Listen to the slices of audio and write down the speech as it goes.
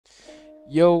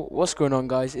Yo, what's going on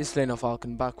guys, it's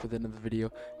lanarfalcon back with another video.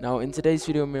 Now in today's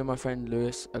video, me and my friend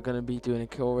Lewis are going to be doing a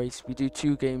kill race. We do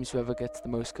 2 games, whoever gets the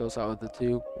most kills out of the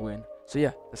 2 win. So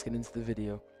yeah, let's get into the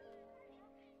video.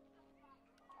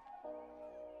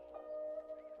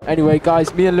 Anyway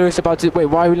guys, me and Lewis about to, wait,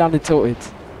 why are we landing tilted?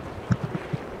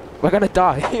 We're going to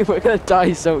die, we're going to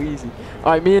die so easy.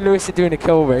 Alright, me and Lewis are doing a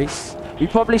kill race. We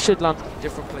probably should land in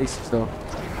different places though.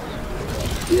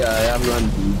 Yeah, I am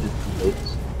landing in different places.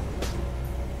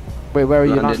 Wait, where are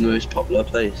you landing? In the most popular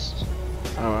place.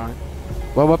 Alright.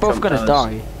 Well, we're both gonna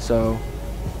die, so...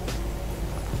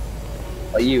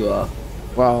 Oh, you are?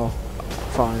 Well,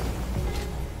 fine.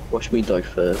 Watch me die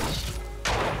first.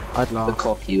 I'd laugh. The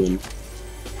cocky one.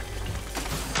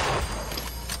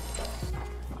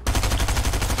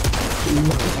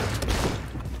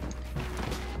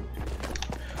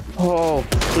 Oh,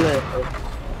 flip.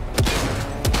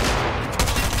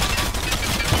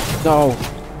 No!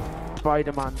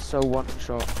 Spider-Man so one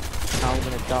shot. Now I'm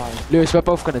gonna die. Lewis, we're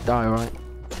both gonna die, right?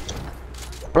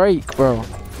 Break, bro.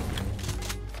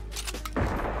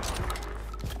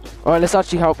 Alright, let's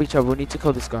actually help each other. We need to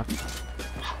kill this guy.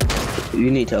 You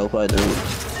need help, I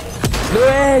don't.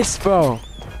 Lewis, bro!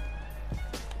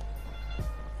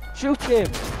 Shoot him!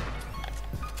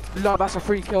 Look, that's a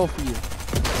free kill for you.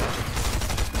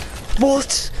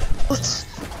 What? What?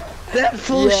 That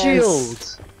full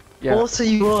shield! Yeah. What are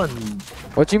you on?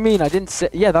 What do you mean? I didn't say.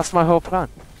 Yeah, that's my whole plan.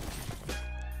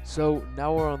 So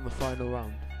now we're on the final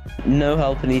round. No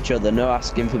helping each other, no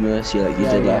asking for mercy like you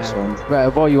did last one. Right,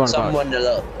 what do you want? So I'm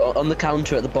 1-0 up. On the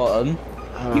counter at the bottom,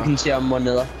 you can see I'm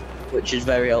 1-0 up, which is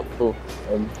very helpful.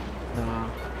 Nah.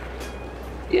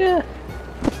 Yeah.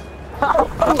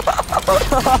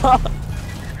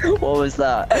 What was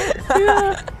that?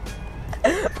 Yeah.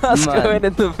 That's going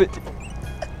in the video.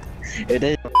 It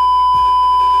is.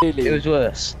 Really? It was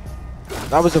worse.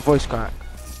 That was a voice crack.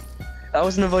 That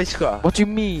wasn't a voice crack. What do you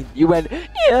mean? You went,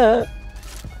 yeah.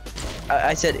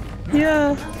 I said,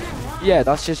 yeah. Yeah,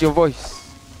 that's just your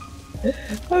voice.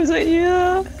 I was like,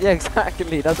 yeah. Yeah,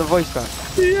 exactly. That's a voice crack.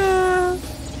 Yeah.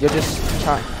 You're just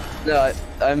chatting. No,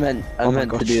 I meant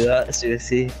to do that,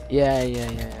 seriously. Yeah.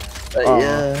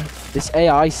 Yeah. This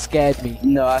AI scared me.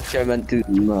 No, actually I meant to,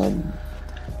 man.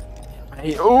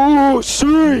 Hey, oh,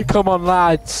 see! Come on,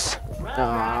 lads.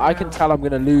 Nah, I can tell I'm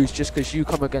gonna lose just because you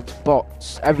come against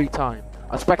bots every time.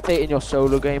 I'm spectating your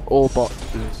solo game, all bots,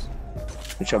 please.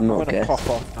 Which I'm not gonna pop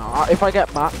off now. If I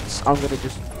get mats, I'm gonna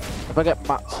just. If I get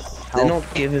mats, they're not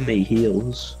giving me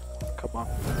heals. Come on.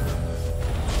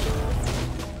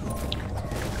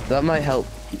 That might help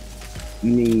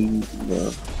me.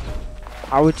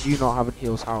 How would you not having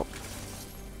heals help?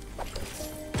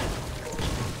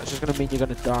 That's just gonna mean you're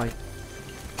gonna die.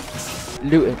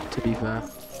 Looting, to be fair.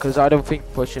 Because I don't think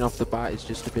pushing off the bat is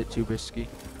just a bit too risky.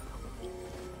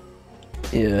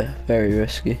 Yeah, very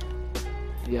risky.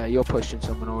 Yeah, you're pushing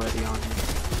someone already, aren't you?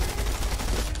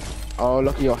 Oh,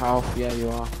 look at your health. Yeah, you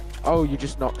are. Oh, you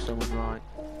just knocked someone, right.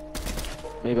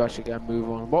 Maybe I should get a move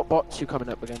on. What bots you coming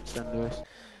up against then, Lewis?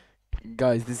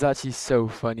 Guys, this is actually so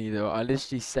funny though. I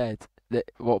literally said that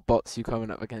what bots you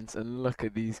coming up against, and look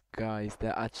at these guys.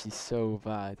 They're actually so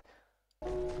bad.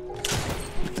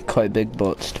 Quite big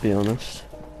bots, to be honest.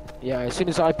 Yeah, as soon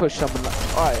as I push someone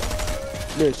like...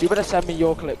 Alright, Lewis, you better send me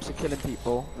your clips of killing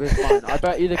people with mine. I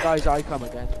bet you the guys I come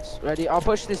against. Ready? I'll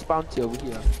push this bounty over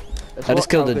here. I just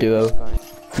killed a duo.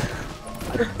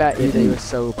 I bet you they were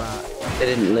so bad. They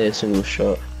didn't lay a single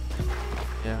shot.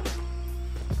 Yeah.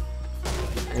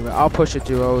 Anyway, I'll push a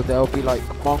duo. They'll be like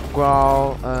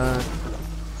Mongrel,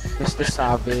 Mr.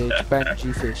 Savage,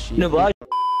 Benji Fishy. No, but I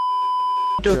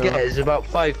don't get it. There's about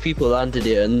 5 people landed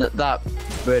here, and that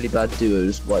really bad duo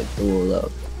just wiped them all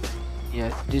out.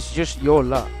 Yeah, it's just your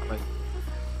luck. Like,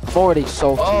 I'm already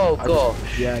salty. Oh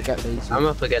gosh. Yeah, get lazy. I'm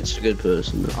up against a good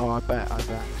person though. Oh, I bet.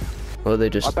 Well, they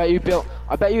just. I bet you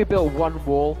built one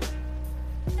wall.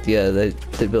 Yeah, they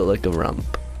built like a ramp.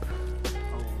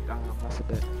 Oh damn, that's a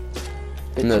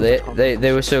bit No,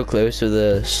 they were so close to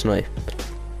the snipe.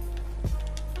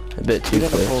 A bit too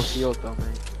close. Full shield though,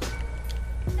 mate.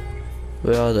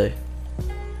 Where are they?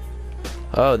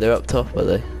 Oh, they're up top, are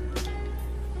they?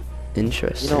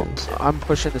 Interesting. You know, I'm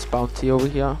pushing this bounty over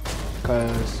here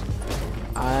because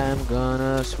I'm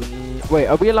gonna swing. Wait,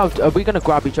 are we gonna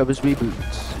grab each other's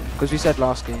reboots? Because we said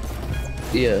last game.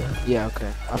 Yeah. Yeah,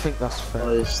 okay. I think that's fair.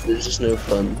 Oh, there's just no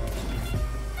fun.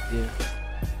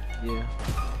 Yeah.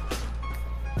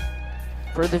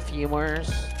 For the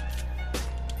viewers.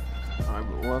 I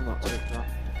will not take that.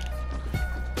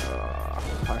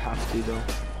 I have to though.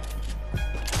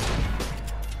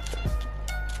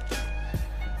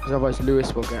 Because otherwise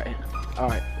Lewis will get in.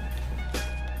 Alright.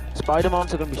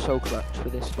 Spider-Mans are gonna be so clutch for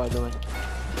this, by the way.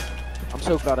 I'm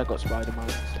so glad I got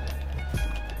Spider-Mans.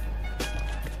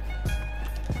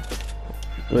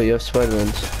 Wait, you have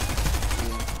Spider-Mans?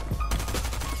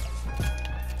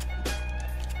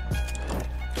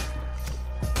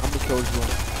 How many kills you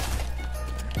want?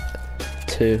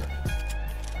 2.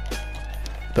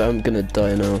 But I'm gonna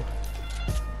die now.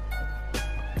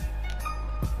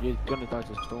 You're gonna die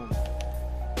to storm.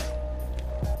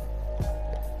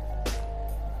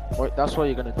 Wait, that's why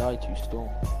you're gonna die to storm.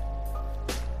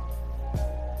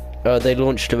 Oh, they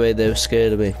launched away, they were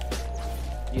scared of me.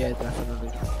 Yeah,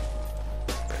 definitely.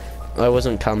 I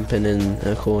wasn't camping in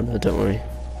a corner, don't worry.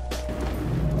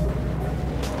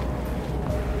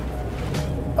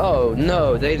 Oh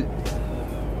no,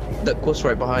 that was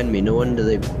right behind me, no wonder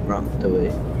they ramped away.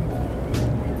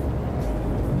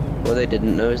 What they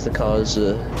didn't know is the cars,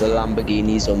 the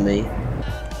Lamborghinis on me.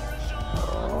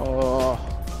 Oh.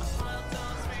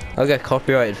 I'll get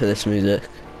copyrighted for this music.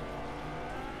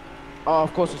 Oh,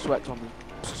 of course, a sweat on me.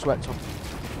 It's a sweat on me.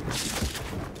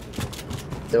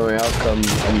 Don't worry, I'll come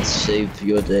and save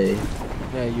your day.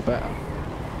 Yeah, you better.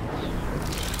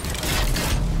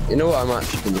 You know what I'm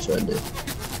actually gonna try and do?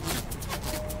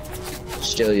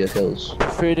 Steal your kills. I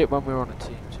preferred it when we were on a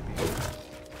team, to be honest.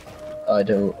 I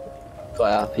don't.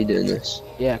 Quite happy doing this.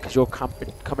 Yeah, because you're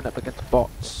coming up against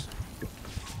bots.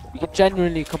 You can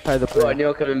genuinely compare the Oh, player. and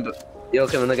you're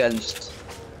coming against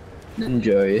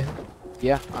Ninja, are you?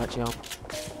 Yeah, actually,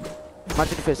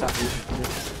 imagine if it's actually.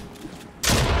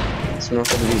 It's not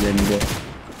gonna be Ninja.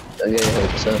 Don't get your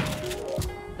hopes up.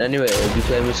 Anyway, I'll be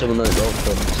playing with someone like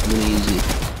Dolphin, someone easy.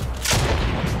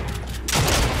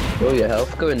 Oh, your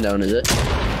health going down, is it?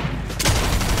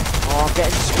 Oh, I'm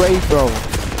getting sprayed, bro.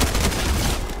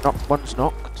 One's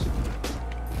knocked.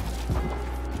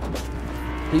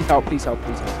 Please help, please help,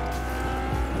 please help.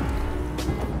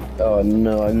 Oh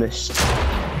no, I missed.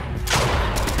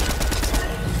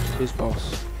 His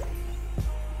boss.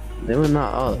 They weren't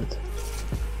that hard.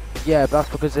 Yeah, but that's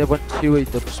because they went 2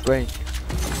 of them spraying.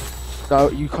 So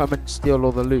you come and steal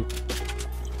all the loot.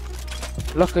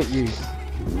 Look at you.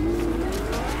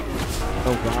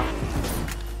 Oh, rat.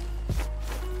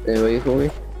 Hey, what you call me?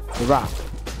 The rat.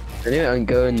 Anyway, I'm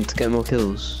going to get more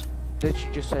kills. Did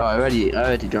you just say? Oh, I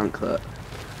already drank that.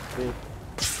 Dude.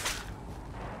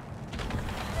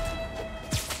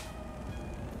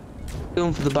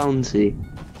 Going for the bounty.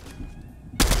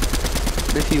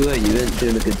 If you were, you weren't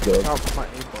doing a good job. Help my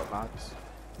aimbot, lads.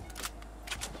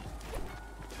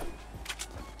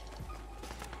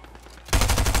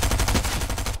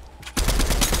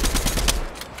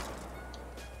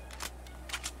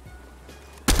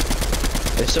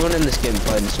 If someone in this game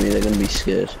finds me, they're gonna be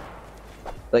scared.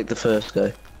 Like the first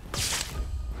guy.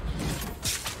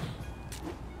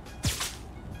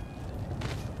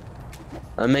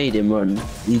 I made him run.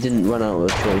 He didn't run out of a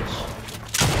choice.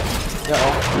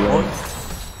 Yeah,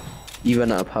 You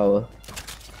ran out of power.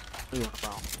 what are you on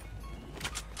about?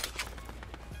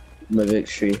 My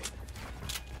victory.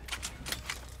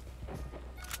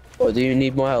 What, do you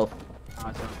need more help?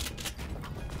 I don't.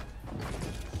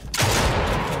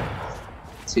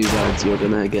 Too bad, you're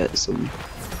gonna get some.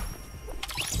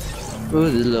 Oh,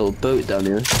 there's a little boat down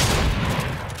here.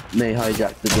 May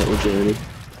hijack the little journey.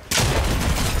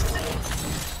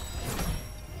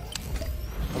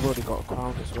 I've already got a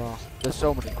crown as well. There's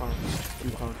so many crowns. 2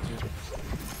 crowns here.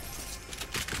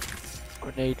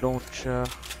 Grenade launcher.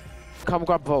 Come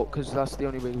grab Vault, because that's the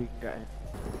only way we can get in.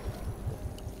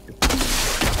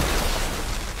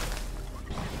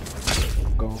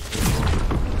 I'm going for it.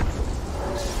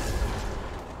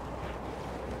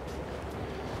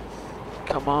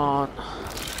 Come on.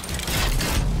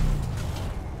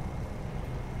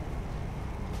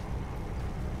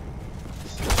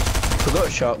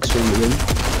 Forgot sharks swimming in.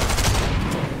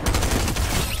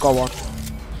 Go on.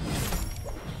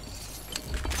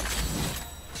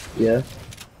 Yeah.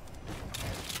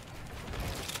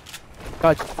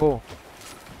 Guys, 4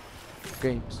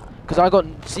 games. Because I got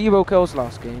 0 kills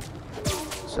last game.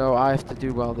 So I have to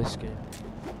do well this game.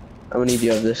 How many do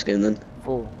you have this game then?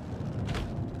 4.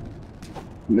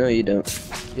 No, you don't.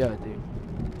 Yeah, I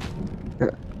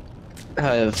do. I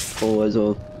have 4 as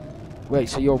well. Wait,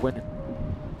 so you're winning?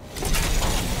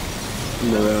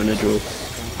 No, we're on a draw.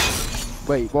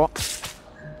 Wait, what?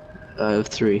 I have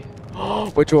 3.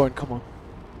 We're drawing, come on.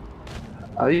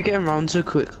 How are you getting round so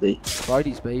quickly?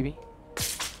 Fridays, baby.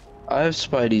 I have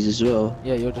Spideys as well.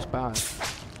 Yeah, you're just bad.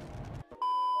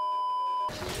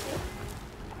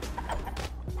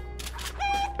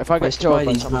 If I My get killed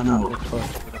by Spidey's someone ran out out. this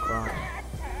first, I'm gonna cry.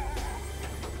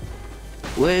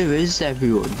 Where is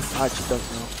everyone? I actually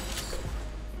don't know.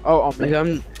 Oh, on me.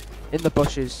 Like In the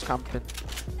bushes, camping.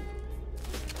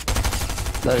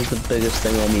 That is the biggest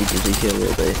thing I needed to kill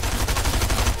all day.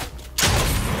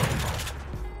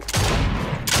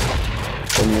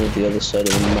 On the other side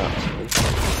of the map.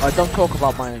 I don't talk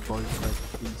about my own boys, like,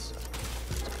 please.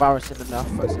 It's embarrassing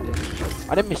enough as it is.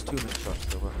 I didn't miss too many shots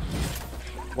though, but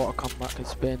what a comeback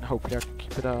it's been. Hopefully I can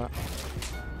keep it up.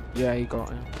 Yeah, he got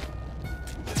him.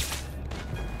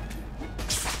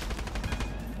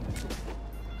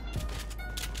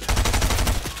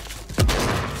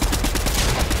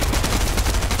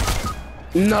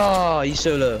 No, he's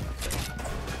so low.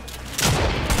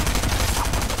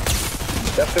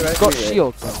 He's got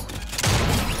shield though.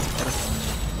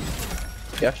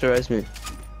 You have to res me.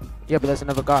 Yeah, but there's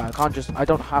another guy. I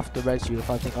don't have to res you if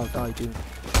I think I'll die doing it.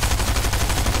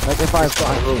 Like if I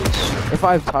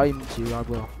have time to, I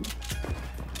will.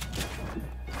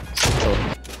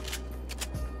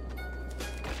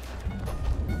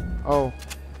 Oh.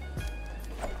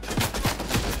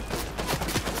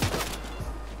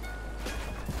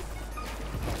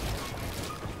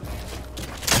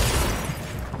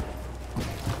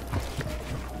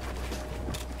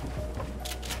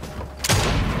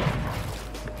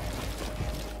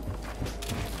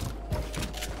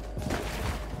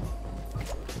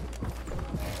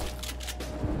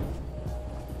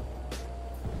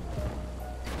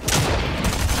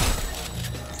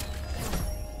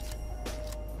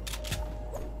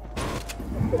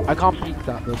 I can't beat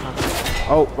that though, can I?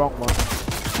 Oh, wrong one.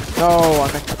 No,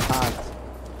 I meant to tag.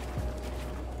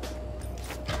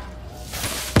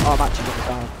 Oh, I'm actually gonna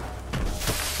die.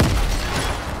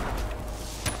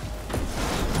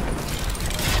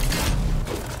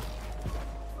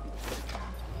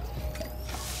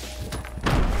 I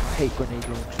hate grenade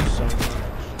launchers so much.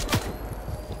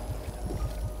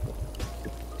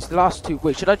 It's the last two.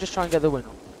 Wait, should I just try and get the win?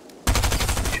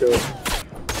 Sure.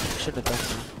 Shouldn't have done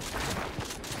that.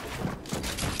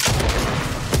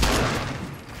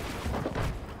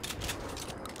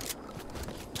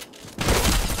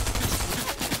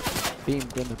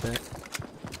 Beamed in a bit.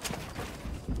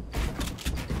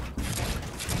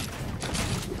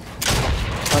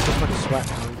 I just want to sweat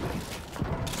now.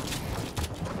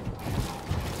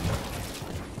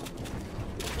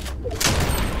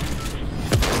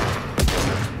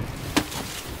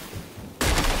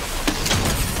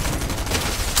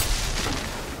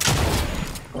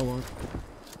 Go on.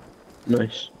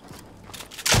 Nice.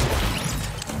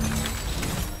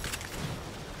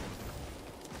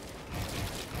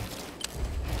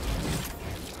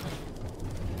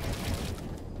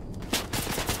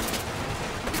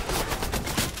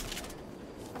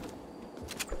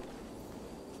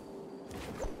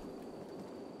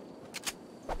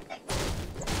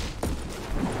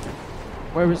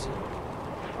 Where is he?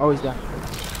 Oh, he's there.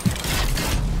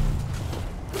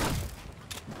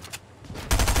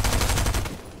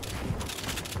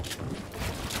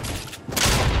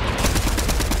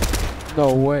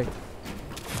 No way.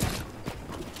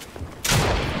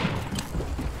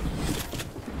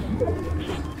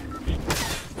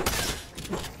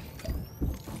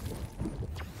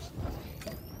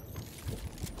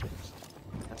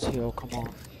 Let's heal, come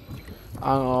on.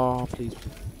 Oh, please.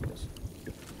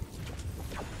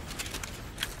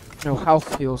 No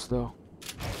health heals though.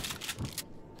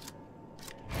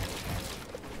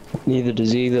 Neither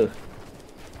does either.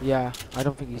 Yeah, I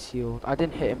don't think he's healed. I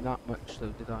didn't hit him that much though,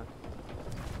 did I?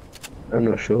 I'm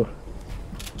not sure.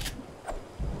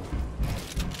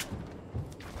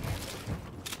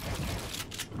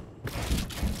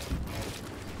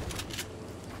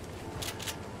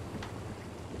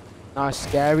 Nah, it's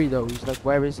scary though. He's like,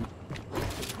 where is he?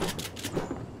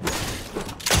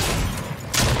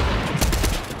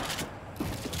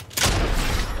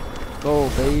 Go,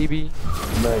 baby.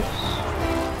 Nice.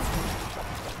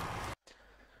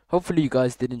 Hopefully you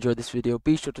guys did enjoy this video.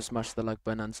 Be sure to smash the like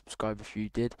button and subscribe if you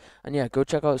did. And yeah, go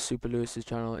check out Superlewys'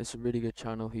 channel. It's a really good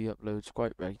channel. He uploads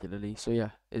quite regularly. So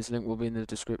yeah, his link will be in the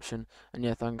description. And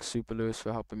yeah, thanks Superlewys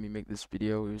for helping me make this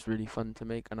video. It was really fun to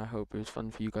make and I hope it was fun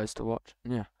for you guys to watch.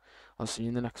 And yeah, I'll see you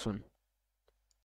in the next one.